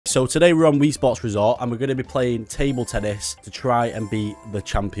So today we're on Wii Sports Resort and we're going to be playing table tennis to try and beat the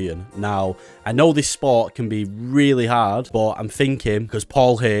champion. Now, I know this sport can be really hard, but I'm thinking, because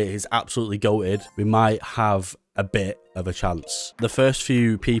Paul here is absolutely goated, we might have a bit of a chance. The first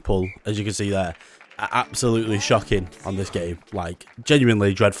few people, as you can see there, are absolutely shocking on this game. Like,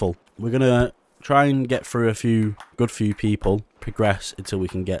 genuinely dreadful. We're going to try and get through a good few people, progress until we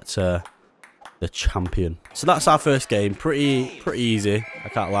can get to the champion. So that's our first game. Pretty easy, I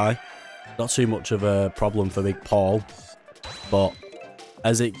can't lie. Not too much of a problem for Big Paul, but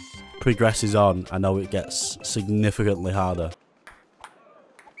as it progresses on, I know it gets significantly harder.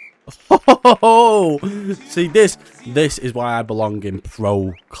 Oh, see, this is why I belong in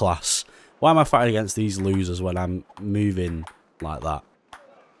pro class. Why am I fighting against these losers when I'm moving like that?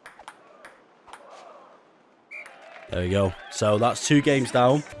 There we go. So that's 2 games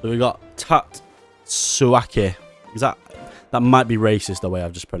down. So we got Tatsuaki. Is that might be racist the way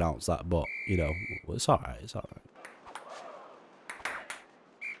I've just pronounced that, but you know, it's alright, it's alright.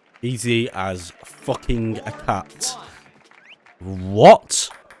 Easy as fucking a cat. What?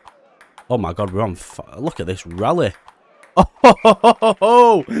 Oh my god, we're on look at this rally.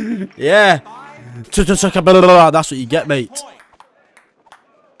 Oh, yeah. That's what you get, mate.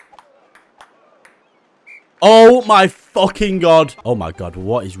 Oh my fucking god. Oh my god,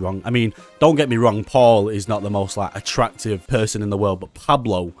 what is wrong? I mean, don't get me wrong, Paul is not the most like attractive person in the world, but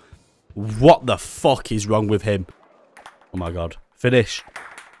Pablo, what the fuck is wrong with him? Oh my god. Finish.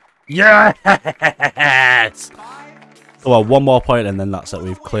 Yes! Oh, well, 1 more point and then that's it.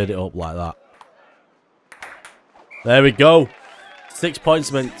 We've cleared it up like that. There we go. 6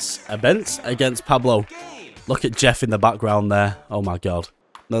 points against Pablo. Look at Jeff in the background there. Oh my god.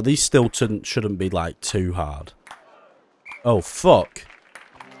 No, these still shouldn't be, like, too hard. Oh, fuck.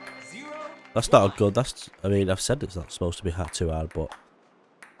 That's not a good... I mean, I've said it's not supposed to be too hard, but...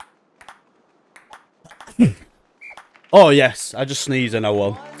 Oh, yes. I just sneezed and I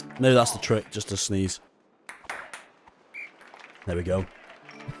won. Maybe that's the trick, just to sneeze. There we go.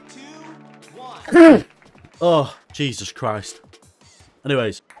 Oh, Jesus Christ.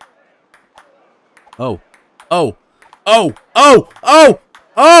 Anyways. Oh. Oh. Oh. Oh. Oh.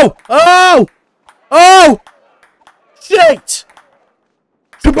 Oh! Oh! Oh! Shit!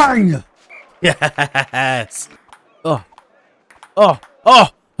 Kabang! Yes! Oh! Oh! Oh!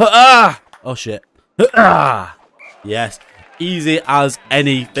 Ah! Oh shit! Ah! Yes! Easy as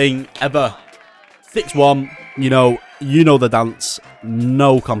anything ever. 6-1. You know the dance.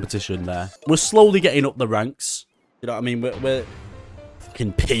 No competition there. We're slowly getting up the ranks. You know what I mean? We're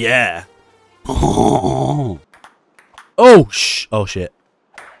fucking Pierre. Oh! Oh! Oh shit!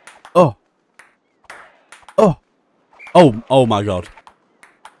 Oh. Oh. Oh. Oh my god.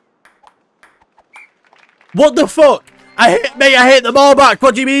 What the fuck? I hit the ball back.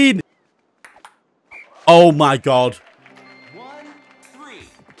 What do you mean? Oh my god.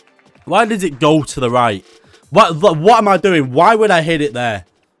 Why did it go to the right? What am I doing? Why would I hit it there?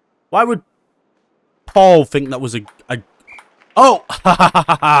 Why would Paul think that was a Oh.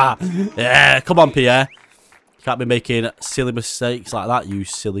 Yeah, come on, Pierre. Can't be making silly mistakes like that, you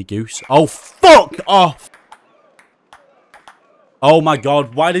silly goose. Oh, fuck off! Oh my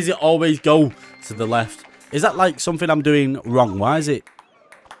god, why does it always go to the left? Is that like something I'm doing wrong? Why is it...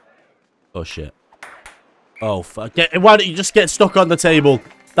 Oh, shit. Oh, fuck. Why don't you just get stuck on the table?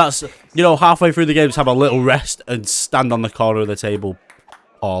 That's, you know, halfway through the game, just have a little rest and stand on the corner of the table.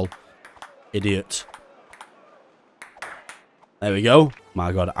 Paul. Idiot. There we go.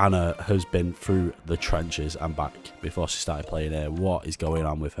 My god, Anna has been through the trenches and back before she started playing here. What is going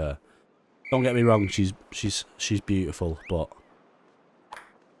on with her? Don't get me wrong, she's beautiful, but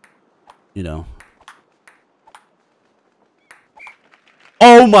you know.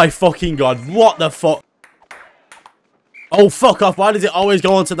 Oh my fucking god, what the fuck? Oh, fuck off. Why does it always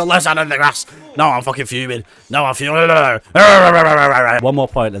go onto the left side of the grass? No, I'm fucking fuming. No, I'm fuming. 1 more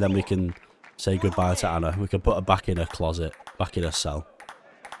point and then we can say goodbye to Anna. We can put her back in her closet, back in her cell.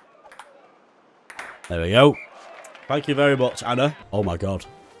 There we go. Thank you very much, Anna. Oh my god.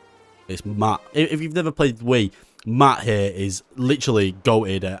 It's Matt. If you've never played Wii, Matt here is literally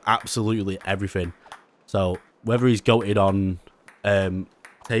goated at absolutely everything. So, whether he's goated on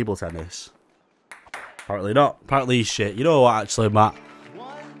table tennis, apparently not. Apparently he's shit. You know what, actually, Matt?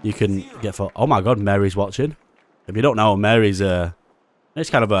 You can get for... Oh my god, Mary's watching. If you don't know, Mary's it's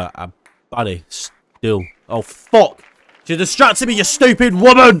kind of a baddie still. Oh, fuck. She distracted me, you stupid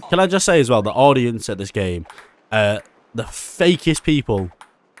woman! Can I just say as well, the audience at this game, the fakest people.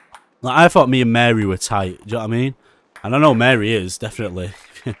 Like, I thought me and Mary were tight, do you know what I mean? And I know Mary is, definitely.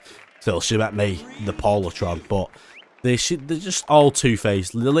 Till she met me, the Polartron, but They're just all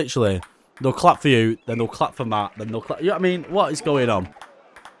two-faced. Literally, they'll clap for you, then they'll clap for Matt, then they'll clap. You know what I mean? What is going on?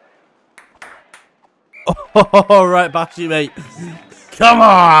 Oh, right back to you, mate. Come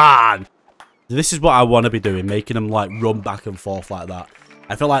on! This is what I want to be doing, making them, like, run back and forth like that.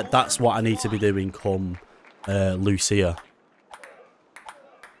 I feel like that's what I need to be doing come Lucia.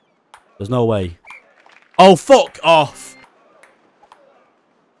 There's no way. Oh, fuck off!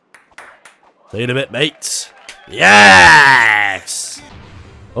 See you in a bit, mates. Yes!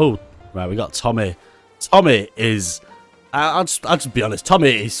 Oh, right, we got Tommy. Tommy is... I'll just be honest.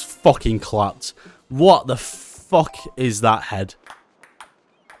 Tommy is fucking clapped. What the fuck is that head?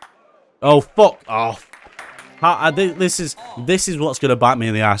 Oh, fuck off. This is what's going to bite me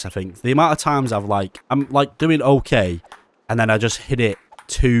in the ass, I think. The amount of times I'm like doing okay, and then I just hit it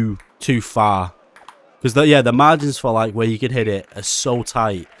too far. Because, the margins for, like, where you can hit it are so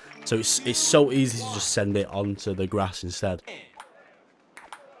tight. So it's so easy to just send it onto the grass instead.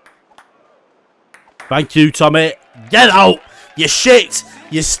 Thank you, Tommy. Get out! You shit!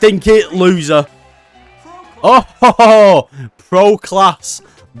 You stinky loser. Oh, pro class.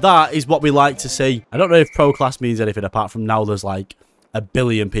 That is what we like to see. I don't know if pro class means anything apart from now there's like 1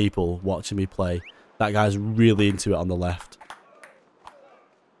 billion people watching me play. That guy's really into it on the left.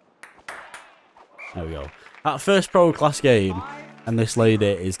 There we go. That first pro class game, and this lady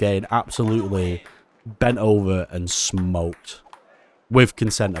is getting absolutely bent over and smoked. With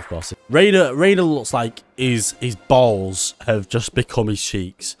consent, of course. Rayner looks like his balls have just become his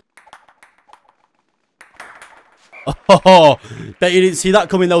cheeks. Oh, bet you didn't see that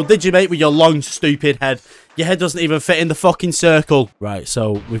coming though, did you, mate, with your long, stupid head? Your head doesn't even fit in the fucking circle. Right,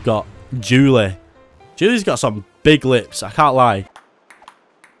 so we've got Julie. Julie's got some big lips, I can't lie.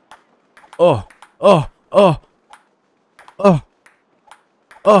 Oh, oh, oh, oh,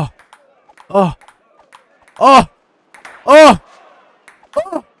 oh, oh, oh, oh,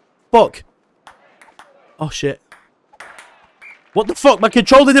 oh, fuck. Oh, shit. What the fuck? My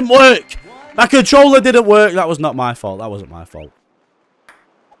controller didn't work. My controller didn't work. That was not my fault. That wasn't my fault.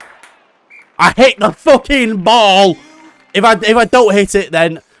 I hit the fucking ball. If I don't hit it,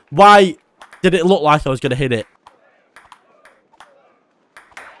 then why did it look like I was going to hit it?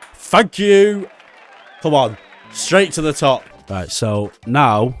 Thank you. Come on. Straight to the top. Right, so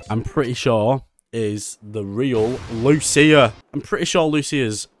now I'm pretty sure is the real Lucia. I'm pretty sure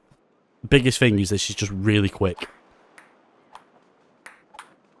Lucia's biggest thing is that she's just really quick.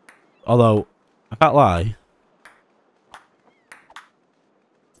 Although, I can't lie.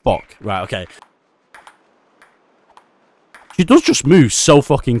 Fuck. Right, okay. She does just move so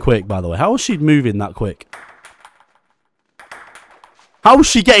fucking quick, by the way. How is she moving that quick? How is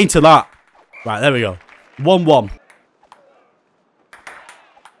she getting to that? Right, there we go. 1-1.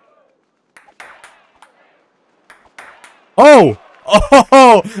 Oh!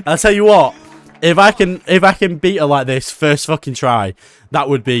 Oh! I'll tell you what. If I can beat her like this first fucking try, that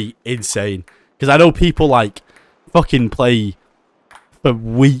would be insane. Because I know people like fucking play for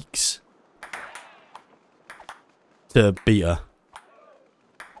weeks to beat her.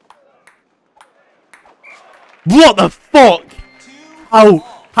 What the fuck?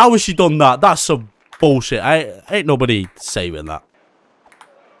 How has she done that? That's some bullshit. Ain't nobody saving that.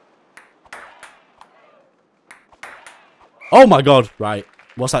 Oh my god. Right.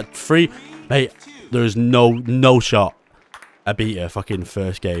 What's that? 3? Mate, there's no shot I beat her fucking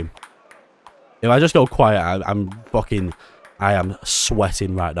first game. If I just go quiet, I am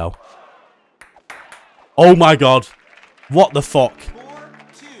sweating right now. Oh my god. What the fuck?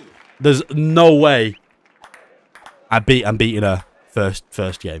 There's no way I'm beating her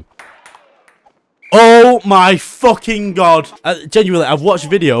first game. Oh my fucking god. Genuinely, I've watched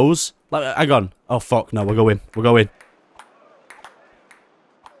videos. Like, hang on. Oh fuck, no, we're going. We're going.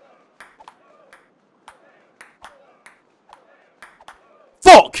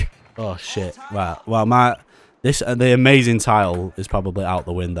 Fuck! Oh shit. Right. Well, the amazing tile is probably out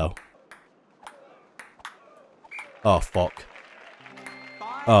the window. Oh fuck.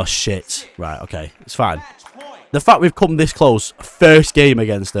 Oh shit. Right, okay. It's fine. The fact we've come this close first game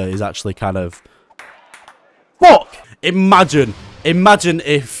against her is actually kind of... Fuck! Imagine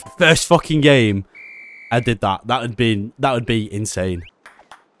if first fucking game I did that. That would be insane.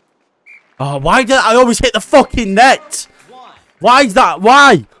 Oh, why did I always hit the fucking net? Why is that?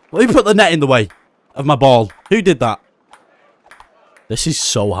 Why? Who put the net in the way of my ball? Who did that? This is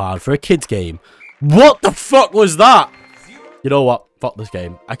so hard for a kid's game. What the fuck was that? You know what? Fuck this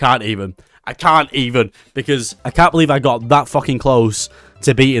game. I can't even. Because I can't believe I got that fucking close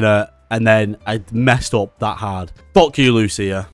to beating her and then I messed up that hard. Fuck you, Lucia.